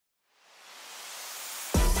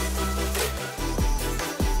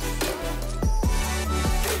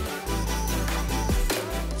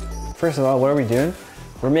First of all, what are we doing?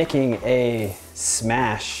 We're making a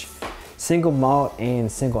smash single malt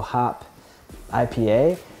and single hop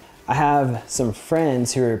IPA. I have some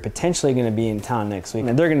friends who are potentially gonna be in town next week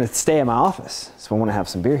and they're gonna stay at my office. So I wanna have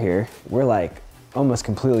some beer here. We're like almost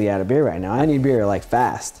completely out of beer right now. I need beer like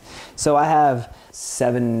fast. So I have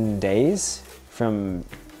 7 days from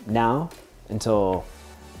now until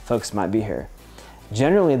folks might be here.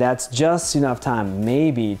 Generally, that's just enough time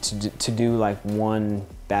maybe to do like one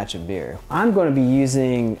batch of beer. I'm going to be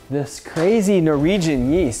using this crazy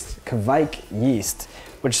Norwegian yeast, Kveik yeast,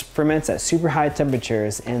 which ferments at super high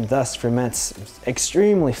temperatures and thus ferments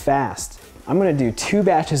extremely fast. I'm going to do 2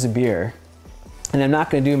 batches of beer, and I'm not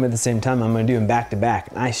going to do them at the same time. I'm going to do them back to back.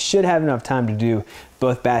 And I should have enough time to do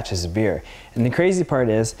both batches of beer. And the crazy part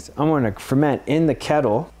is I'm going to ferment in the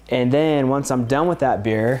kettle, and then once I'm done with that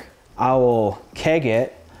beer, I will keg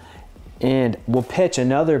it and we'll pitch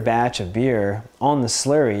another batch of beer on the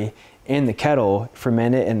slurry in the kettle,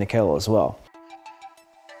 ferment it in the kettle as well.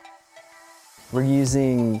 We're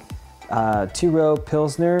using 2-row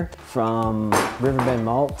Pilsner from Riverbend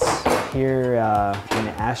Malts here in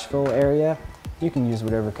the Asheville area. You can use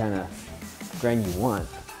whatever kind of grain you want.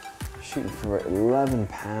 Shooting for 11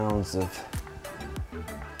 pounds of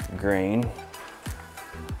grain.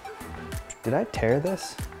 Did I tear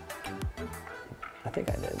this? I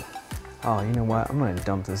think I did. Oh, you know what? I'm gonna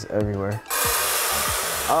dump this everywhere.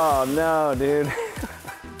 Oh no, dude.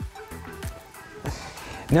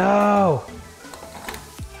 No!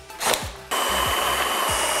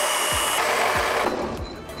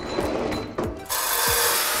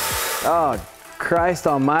 Oh, Christ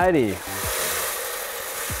almighty.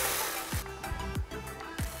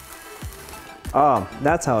 Oh,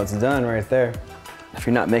 that's how it's done right there. If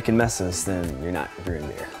you're not making messes, then you're not brewing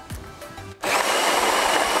beer.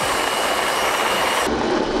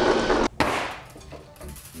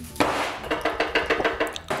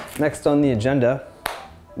 Next on the agenda,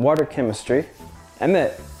 water chemistry.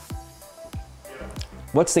 Emmett,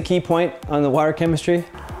 what's the key point on the water chemistry? You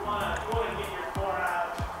want to get your chloride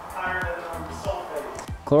higher than the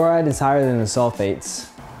sulfate. Chloride is higher than the sulfates.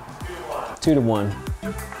 2 to 1.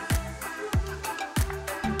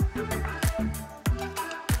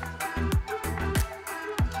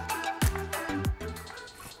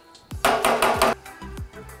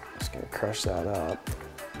 Just gonna crush that up.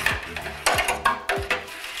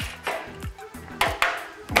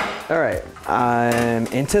 All right, I'm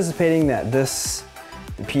anticipating that the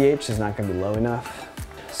pH is not gonna be low enough.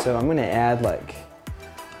 So I'm gonna add like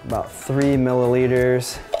about 3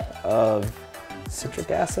 milliliters of citric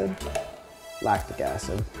acid, lactic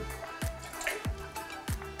acid.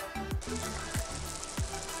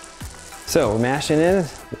 So we're mashing in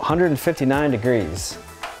 159 degrees.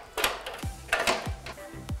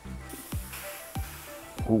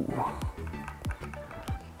 Ooh.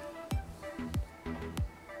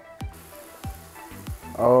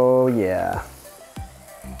 Oh yeah.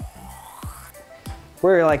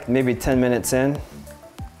 We're like maybe 10 minutes in.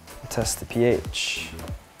 Test the pH.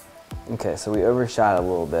 Okay, so we overshot a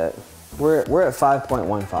little bit. We're at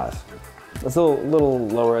 5.15. That's a little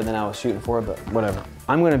lower than I was shooting for, but whatever.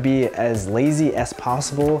 I'm gonna be as lazy as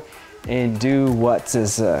possible and do what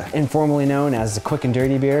is informally known as a quick and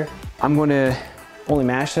dirty beer. I'm gonna only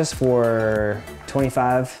mash this for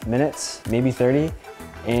 25 minutes, maybe 30.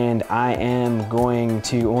 And I am going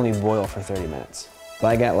to only boil for 30 minutes. But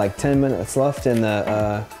I got like 10 minutes left in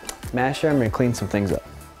the masher. I'm gonna clean some things up.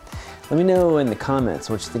 Let me know in the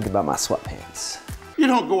comments what you think about my sweatpants. You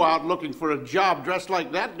don't go out looking for a job dressed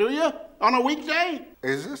like that, do you? On a weekday?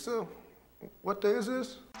 Is this what day is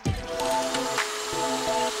this?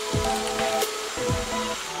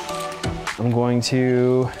 I'm going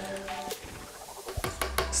to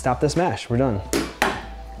stop this mash. We're done.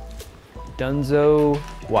 Dunzo,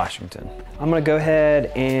 Washington. I'm gonna go ahead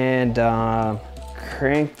and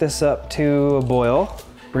crank this up to a boil.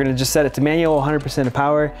 We're gonna just set it to manual, 100% of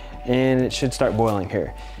power, and it should start boiling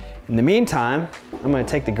here. In the meantime, I'm gonna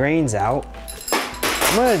take the grains out.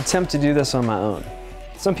 I'm gonna attempt to do this on my own.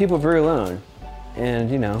 Some people brew alone, and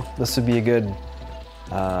you know, this would be a good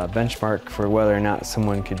benchmark for whether or not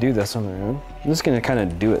someone could do this on their own. I'm just gonna kind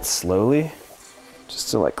of do it slowly, just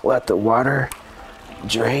to like let the water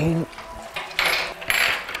drain.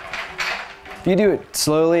 If you do it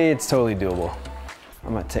slowly, it's totally doable.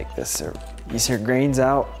 I'm gonna take these here grains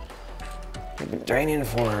out. They've been draining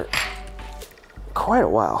for quite a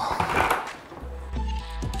while.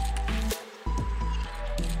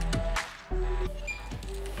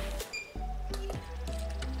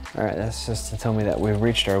 All right, that's just to tell me that we've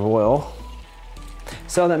reached our boil.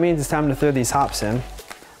 So that means it's time to throw these hops in.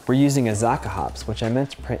 we're using Azacca hops, which I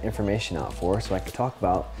meant to print information out for so I could talk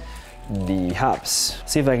about the hops.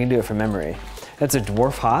 See if I can do it from memory. That's a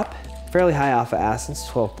dwarf hop, fairly high alpha acids,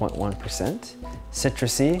 12.1%,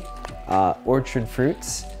 citrusy, orchard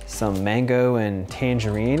fruits, some mango and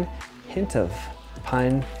tangerine, hint of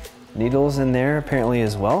pine needles in there apparently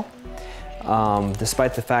as well.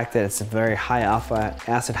 Despite the fact that it's a very high alpha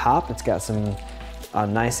acid hop, it's got some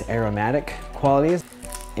nice aromatic qualities.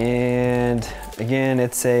 And again,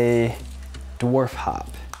 it's a dwarf hop.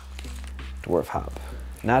 Dwarf hop,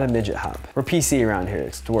 not a midget hop. We're PC around here,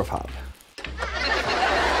 it's dwarf hop.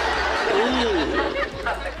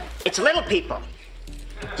 It's little people.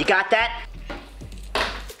 You got that?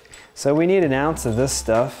 So we need an ounce of this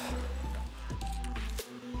stuff.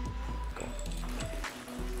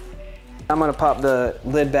 I'm gonna pop the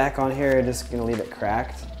lid back on here, just gonna leave it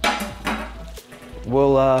cracked.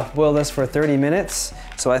 We'll boil this for 30 minutes.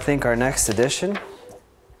 So I think our next edition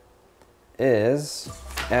is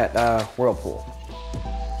at Whirlpool.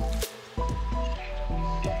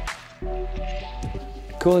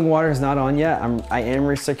 Cooling water is not on yet. I am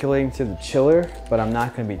recirculating through the chiller, but I'm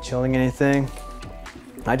not gonna be chilling anything.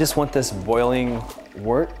 I just want this boiling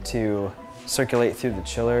wort to circulate through the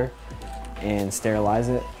chiller and sterilize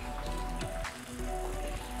it.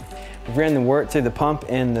 We've ran the wort through the pump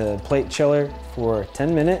and the plate chiller for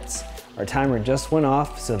 10 minutes. Our timer just went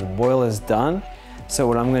off, so the boil is done. So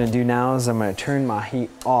what I'm gonna do now is I'm gonna turn my heat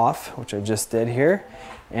off, which I just did here,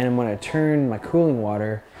 and I'm gonna turn my cooling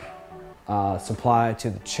water supply to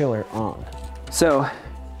the chiller on. So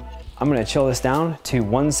I'm gonna chill this down to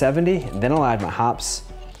 170, and then I'll add my hops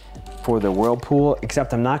for the Whirlpool,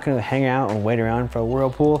 except I'm not gonna hang out and wait around for a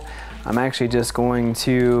Whirlpool. I'm actually just going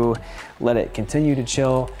to let it continue to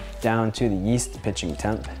chill down to the yeast pitching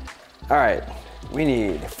temp. All right, we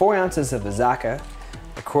need 4 ounces of Azacca,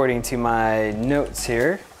 according to my notes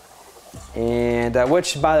here. And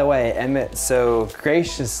which, by the way, Emmett so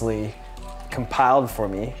graciously compiled for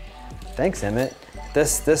me. Thanks, Emmett.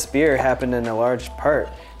 This beer happened in a large part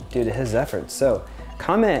due to his efforts. So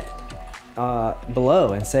comment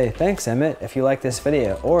below and say, thanks, Emmett, if you like this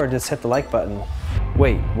video, or just hit the like button.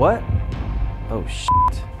 Wait, what? Oh,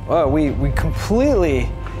 shit. Oh, we completely,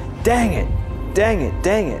 dang it.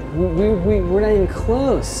 We're not even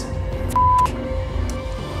close.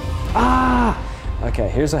 Okay,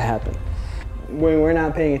 here's what happened. We're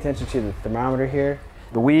not paying attention to the thermometer here.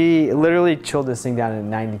 We literally chilled this thing down to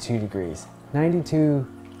 92 degrees. 92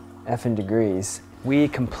 effing degrees. We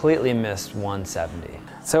completely missed 170.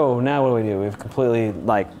 So now what do? We've completely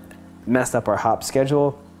messed up our hop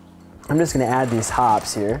schedule. I'm just gonna add these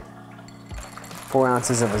hops here. 4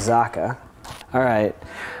 ounces of Azacca. All right,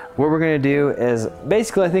 what we're gonna do is,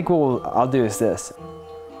 basically I think what I'll do is this.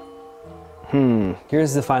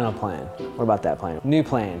 Here's the final plan. What about that plan? New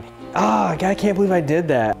plan. I can't believe I did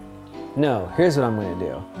that. No, here's what I'm gonna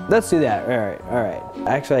do. Let's do that, all right.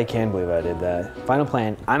 Actually, I can believe I did that. Final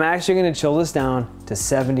plan, I'm actually gonna chill this down to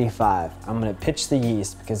 75. I'm gonna pitch the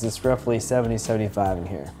yeast because it's roughly 70, 75 in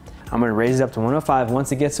here. I'm gonna raise it up to 105.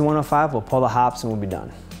 Once it gets to 105, we'll pull the hops and we'll be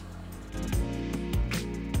done.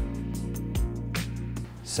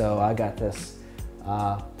 So I got this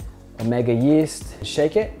Omega yeast.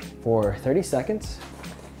 Shake it for 30 seconds.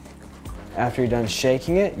 After you're done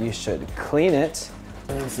shaking it, you should clean it.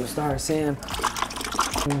 And some star sand.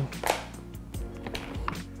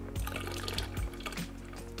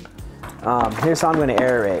 Here's how I'm gonna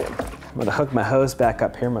aerate. I'm gonna hook my hose back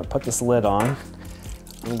up here. I'm gonna put this lid on.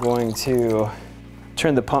 I'm going to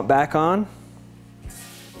turn the pump back on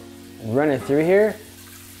and run it through here.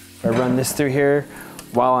 I run this through here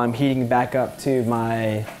while I'm heating back up to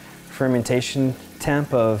my fermentation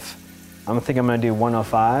temp of, I think I'm gonna do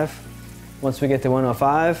 105. Once we get to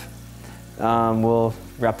 105, we'll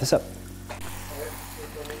wrap this up.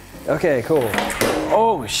 Okay, cool.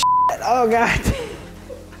 Oh, shit. Oh, God.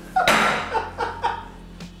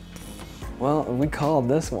 Well, we called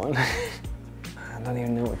this one. I don't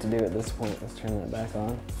even know what to do at this point. Let's turn that back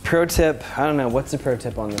on. Pro tip, I don't know, what's the pro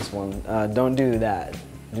tip on this one? Don't do that.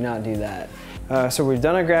 Do not do that. So we've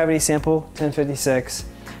done our gravity sample, 1056.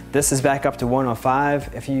 This is back up to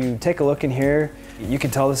 105. If you take a look in here, you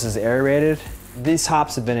can tell this is aerated. These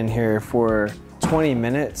hops have been in here for 20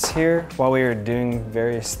 minutes here while we were doing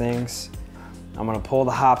various things. I'm gonna pull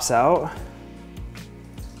the hops out.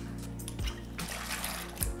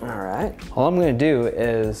 All right, all I'm gonna do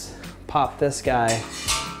is pop this guy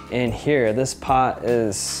in here. This pot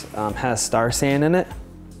is has star sand in it.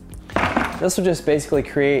 This will just basically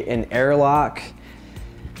create an airlock,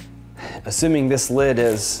 assuming this lid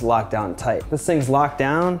is locked down tight. This thing's locked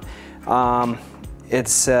down.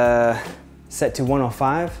 It's set to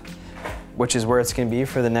 105, which is where it's gonna be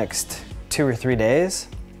for the next 2 or 3 days.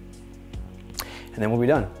 And then we'll be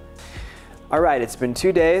done. All right, it's been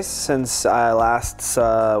 2 days since I last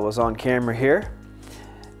was on camera here.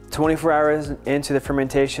 24 hours into the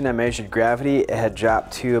fermentation, I measured gravity. It had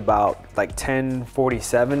dropped to about like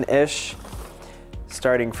 1047-ish,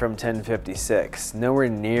 starting from 1056. Nowhere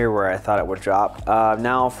near where I thought it would drop.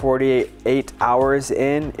 Now 48 hours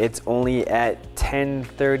in, it's only at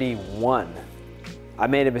 1031. I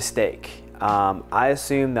made a mistake. I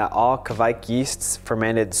assumed that all Kveik yeasts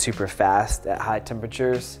fermented super fast at high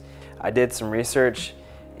temperatures. I did some research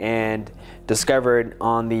and discovered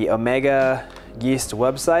on the Omega yeast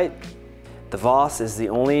website, the Voss is the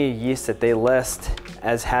only yeast that they list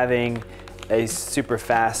as having a super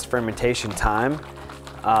fast fermentation time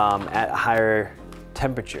at higher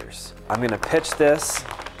temperatures. I'm gonna pitch this.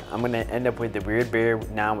 I'm gonna end up with the weird beer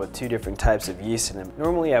now with 2 different types of yeast in it.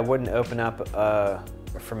 Normally I wouldn't open up a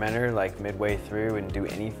fermenter like midway through and do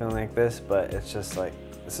anything like this, but it's just like,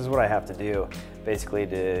 this is what I have to do basically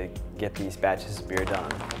to get these batches of beer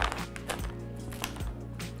done.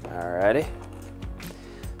 Alrighty,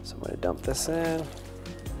 so I'm gonna dump this in.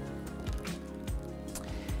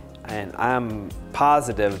 And I'm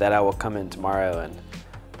positive that I will come in tomorrow and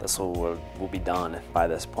this will be done by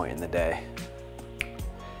this point in the day.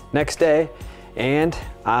 Next day, and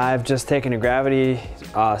I've just taken a gravity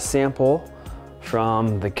sample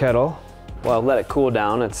from the kettle. Well, I've let it cool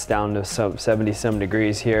down. It's down to 70 some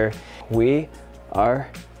degrees here. We are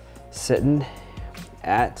sitting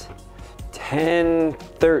at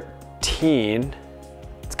 1013.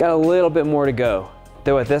 It's got a little bit more to go.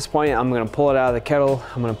 Though at this point, I'm gonna pull it out of the kettle.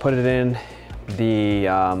 I'm gonna put it in the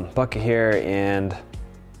bucket here and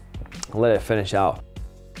let it finish out.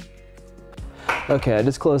 Okay, I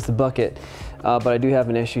just closed the bucket, but I do have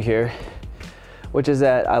an issue here, which is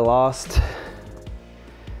that I lost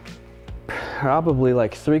probably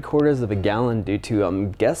like 3/4 of a gallon due to,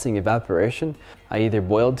 I'm guessing, evaporation. I either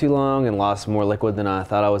boiled too long and lost more liquid than I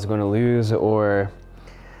thought I was going to lose, or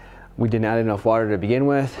we didn't add enough water to begin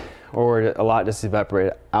with, or a lot just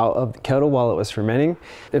evaporated out of the kettle while it was fermenting.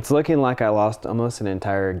 It's looking like I lost almost an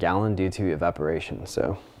entire gallon due to evaporation,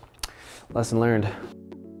 so lesson learned.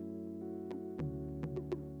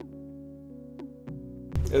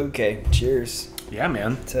 Okay, cheers. Yeah,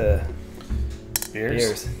 man. To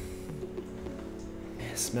Beers.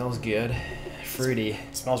 It smells good, fruity.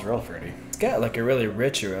 It smells real fruity. It's got like a really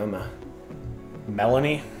rich aroma.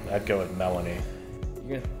 Melony? I'd go with Melony.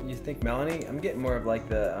 You think Melony? I'm getting more of like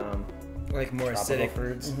the like more Tropical acidic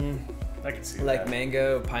fruits. I can see like that.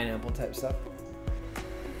 mango, pineapple type stuff.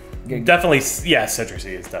 Good. Definitely, yeah,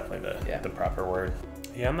 citrusy is definitely Yeah. the proper word.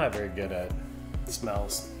 Yeah, I'm not very good at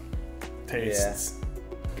smells, tastes.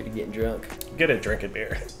 Good at getting drunk. Good at drinking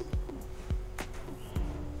beer.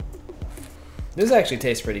 This actually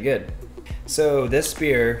tastes pretty good. So this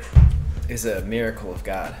beer is a miracle of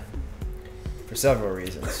God for several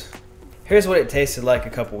reasons. Here's what it tasted like a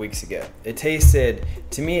couple weeks ago. It tasted,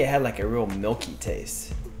 to me, it had like a real milky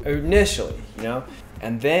taste initially, you know?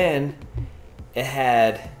 And then it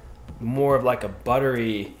had more of like a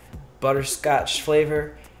buttery butterscotch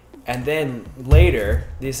flavor. And then later,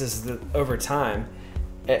 over time,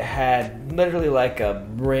 it had literally like a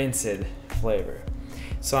rancid flavor.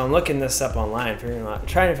 So I'm looking this up online,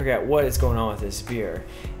 trying to figure out what is going on with this beer.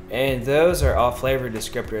 And those are all flavor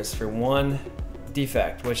descriptors for one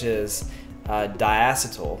defect, which is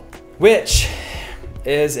diacetyl, which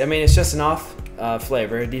is, I mean, it's just an off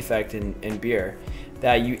flavor, a defect in beer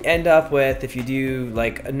that you end up with if you do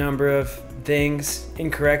like a number of things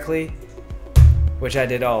incorrectly, which I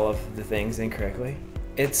did all of the things incorrectly.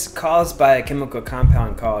 It's caused by a chemical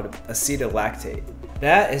compound called acetolactate.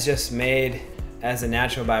 That is just made as a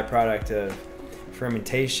natural byproduct of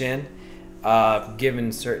fermentation,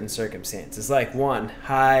 given certain circumstances. Like one,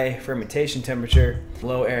 high fermentation temperature,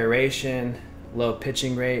 low aeration, low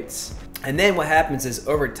pitching rates. And then what happens is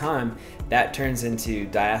over time, that turns into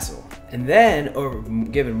diacetyl. And then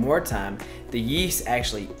given more time, the yeast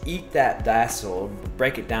actually eat that diacetyl,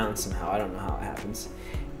 break it down somehow, I don't know how it happens,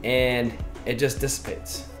 and it just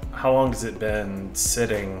dissipates. How long has it been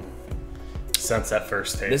sitting since that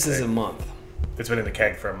first tasting? This is a month. It's been in the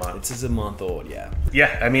keg for a month. This is a month old, yeah.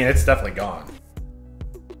 Yeah, I mean, it's definitely gone.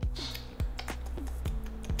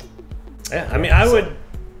 Yeah, I mean, I'm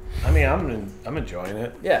enjoying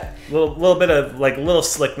it. Yeah. Little bit of like little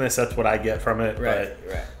slickness. That's what I get from it. Right.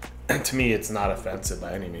 But to me, it's not offensive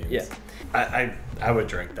by any means. Yeah. I would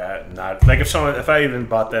drink that. And not like if I even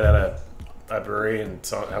bought that at a a brewery, and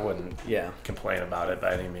so I wouldn't Yeah. complain about it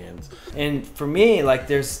by any means. And for me, like,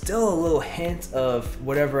 there's still a little hint of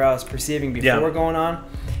whatever I was perceiving before going on.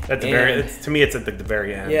 At the to me, it's at the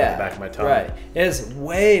very end, Yeah, at the back of my tongue. right. It is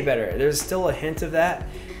way better. There's still a hint of that.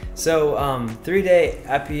 So, 3-day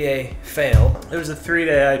IPA fail. It was a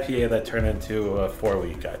 3-day IPA that turned into a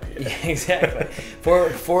 4-week IPA. Yeah, exactly.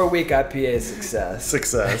 4-week IPA success.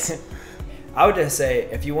 Success. I would just say,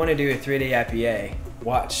 if you want to do a 3-day IPA,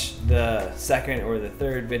 watch the second or the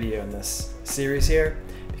third video in this series here,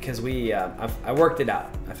 because I worked it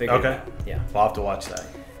out. I figured it out. Yeah. We'll have to watch that.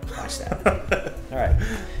 Watch that. All right.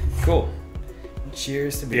 Cool.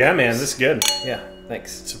 Cheers to beers. Yeah, man, this is good. Yeah,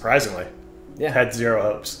 thanks. Surprisingly. Yeah. Had zero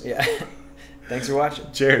hopes. Yeah. Thanks for watching.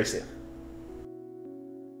 Cheers.